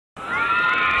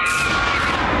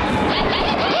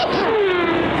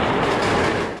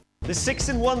The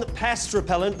 6-in-1 pest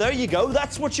repellent, there you go,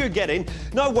 that's what you're getting.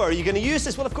 Now where are you going to use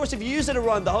this? Well, of course, if you use it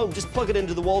around the home, just plug it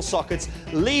into the wall sockets,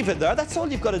 leave it there, that's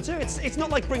all you've got to do. It's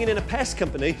not like bringing in a pest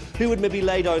company who would maybe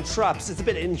lay down traps. It's a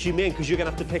bit inhumane because you're going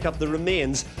to have to pick up the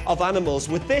remains of animals.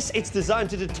 With this, it's designed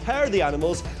to deter the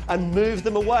animals and move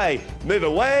them away. Move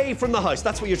away from the house,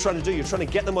 that's what you're trying to do. You're trying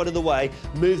to get them out of the way,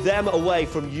 move them away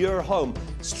from your home.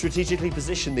 Strategically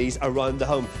position these around the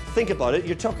home. Think about it,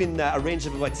 you're talking a range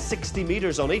of about 60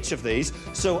 metres on each of these,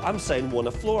 so I'm saying one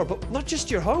a floor, but not just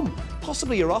your home,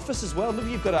 possibly your office as well.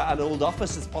 Maybe you've got an old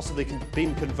office that's possibly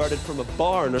been converted from a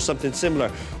barn or something similar.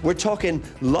 We're talking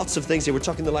lots of things here. We're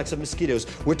talking the likes of mosquitoes,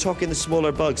 we're talking the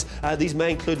smaller bugs. These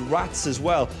may include rats as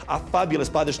well. A fabulous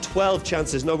buy. There's 12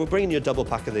 chances. No, we're bringing you a double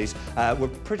pack of these. We're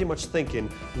pretty much thinking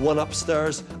one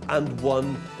upstairs and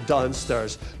one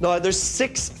downstairs. Now, there's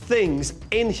 6 things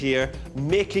in here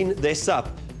making this up.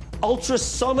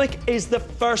 Ultrasonic is the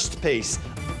first piece.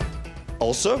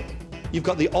 Also, you've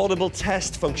got the audible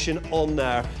test function on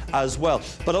there as well.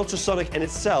 But ultrasonic in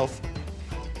itself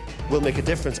will make a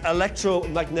difference.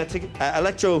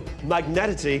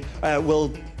 Electromagneticity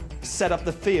will set up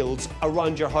the fields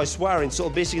around your house wiring. So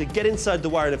it'll basically get inside the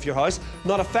wiring of your house,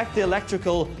 not affect the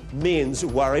electrical mains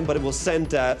wiring, but it will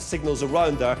send signals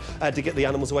around there to get the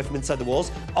animals away from inside the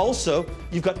walls. Also,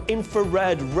 you've got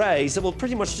infrared rays that will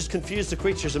pretty much just confuse the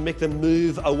creatures and make them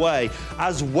move away.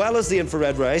 As well as the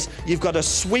infrared rays, you've got a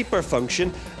sweeper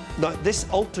function. Now, this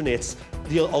alternates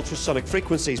the ultrasonic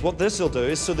frequencies. What this will do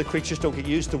is, so the creatures don't get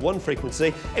used to one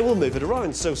frequency, it will move it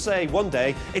around. So say one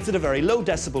day it's at a very low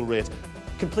decibel rate,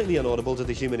 completely inaudible to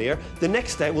the human ear. The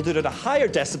next day we'll do it at a higher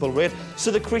decibel rate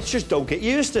so the creatures don't get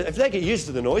used to it. If they get used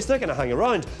to the noise, they're going to hang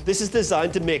around. This is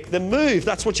designed to make them move.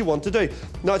 That's what you want to do.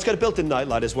 Now, it's got a built-in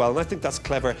nightlight as well, and I think that's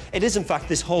clever. It is, in fact,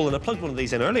 this hole, and I plugged one of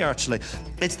these in earlier, actually.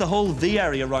 It's the whole V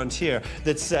area around here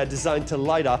that's designed to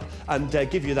light up and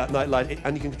give you that nightlight,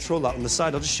 and you can control that on the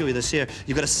side. I'll just show you this here.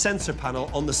 You've got a sensor panel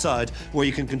on the side where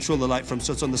you can control the light from.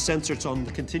 So it's on the sensor, it's on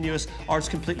the continuous, or it's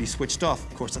completely switched off.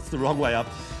 Of course, that's the wrong way up.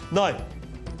 Now,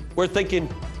 we're thinking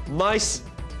mice,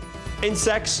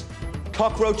 insects,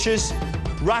 cockroaches,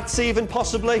 rats even,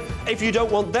 possibly. If you don't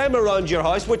want them around your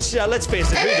house, which, let's face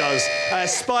it, who does?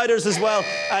 Spiders as well.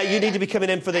 You need to be coming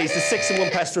in for these. The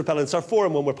 6-in-1 pest repellents. Our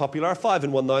 4-in-1 were popular. Our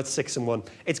 5-in-1 now, it's 6-in-1.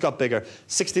 It's got bigger.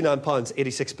 £69,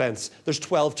 86 pence. There's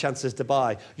 12 chances to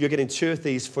buy. You're getting 2 of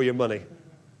these for your money.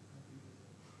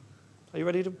 Are you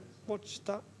ready to watch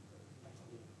that?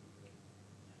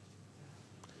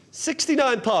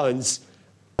 £69.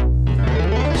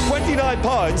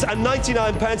 £29 and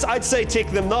 99 pence. I'd say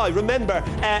take them now. Remember,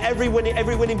 every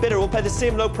winning bidder will pay the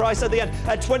same low price at the end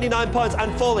at £29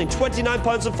 and falling.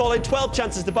 £29 and falling. 12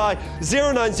 chances to buy.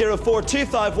 0904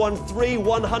 251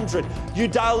 3100. You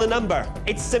dial the number.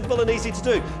 It's simple and easy to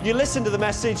do. You listen to the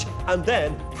message and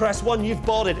then press 1. You've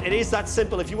bought it. It is that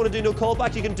simple. If you want to do no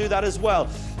callback, you can do that as well.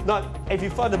 Now, if you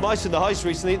found a mouse in the house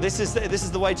recently, this is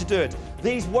the way to do it.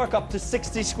 These work up to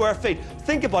 60 square feet.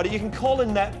 Think about it. You can call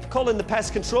in the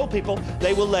pest control people.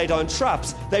 They will lay down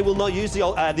traps. They will not use the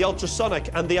ultrasonic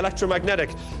and the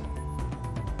electromagnetic.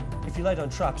 If you lay down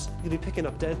traps, you'll be picking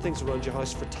up dead things around your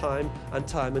house for time and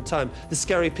time and time. The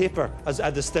scary paper,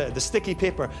 the sticky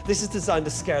paper, this is designed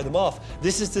to scare them off.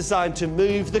 This is designed to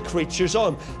move the creatures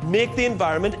on, make the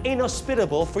environment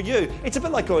inhospitable for you. It's a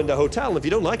bit like going to a hotel, and if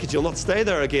you don't like it, you'll not stay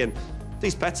there again.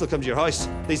 These pets will come to your house.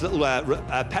 These little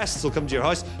pests will come to your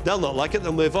house. They'll not like it.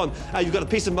 They'll move on. You've got a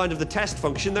peace of mind of the test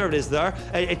function. There it is there.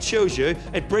 It shows you.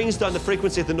 It brings down the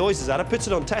frequency of the noises at it, puts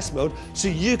it on test mode, so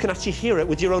you can actually hear it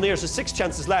with your own ears. So 6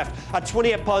 chances left at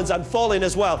 £28 and falling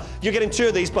as well. You're getting 2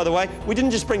 of these, by the way. We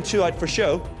didn't just bring 2 out for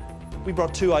show. We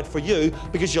brought 2 out for you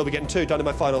because you'll be getting 2 down to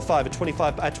my final 5 at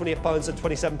 £28 and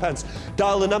 27 pence.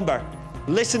 Dial the number.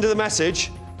 Listen to the message.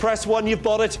 Press 1, you've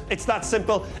bought it. It's that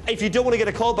simple. If you don't want to get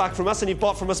a call back from us and you've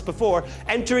bought from us before,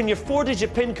 enter in your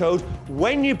 4-digit PIN code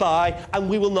when you buy and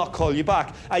we will not call you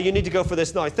back. You need to go for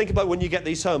this now. Think about when you get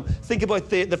these home. Think about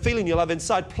the feeling you'll have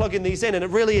inside plugging these in, and it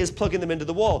really is plugging them into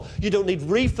the wall. You don't need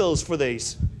refills for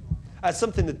these.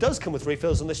 Something that does come with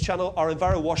refills on this channel are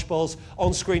Enviro wash balls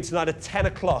on screen tonight at 10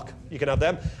 o'clock. You can have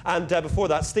them. And before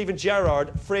that, Stephen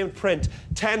Gerrard, framed print,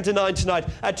 10 to 9 tonight.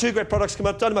 2 great products come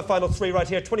up. Down to my final 3 right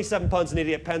here, £27 and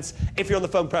 88 pence. If you're on the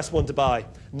phone, press 1 to buy.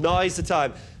 Now's the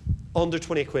time. Under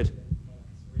 20 quid.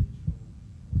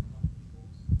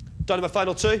 Down to my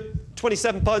final 2,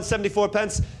 £27, 74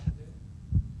 pence.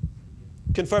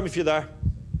 Confirm if you're there.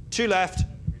 2 left.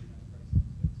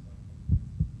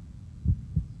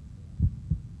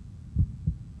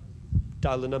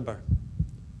 Dial the number.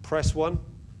 Press 1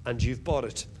 and you've bought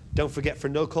it. Don't forget, for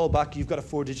no callback, you've got a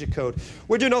 4-digit code.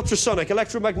 We're doing ultrasonic,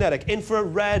 electromagnetic,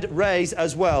 infrared rays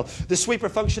as well. The sweeper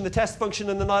function, the test function,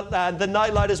 and the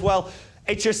night light as well.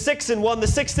 It's your 6 in 1. The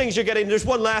 6 things you're getting. There's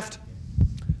one left.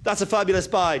 That's a fabulous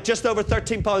buy. Just over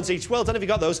 £13 each. Well done if you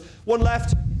got those. One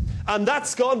left. And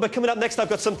that's gone. But coming up next, I've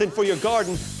got something for your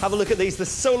garden. Have a look at these. The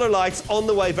solar lights on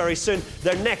the way very soon.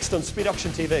 They're next on Speed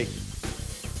Auction TV.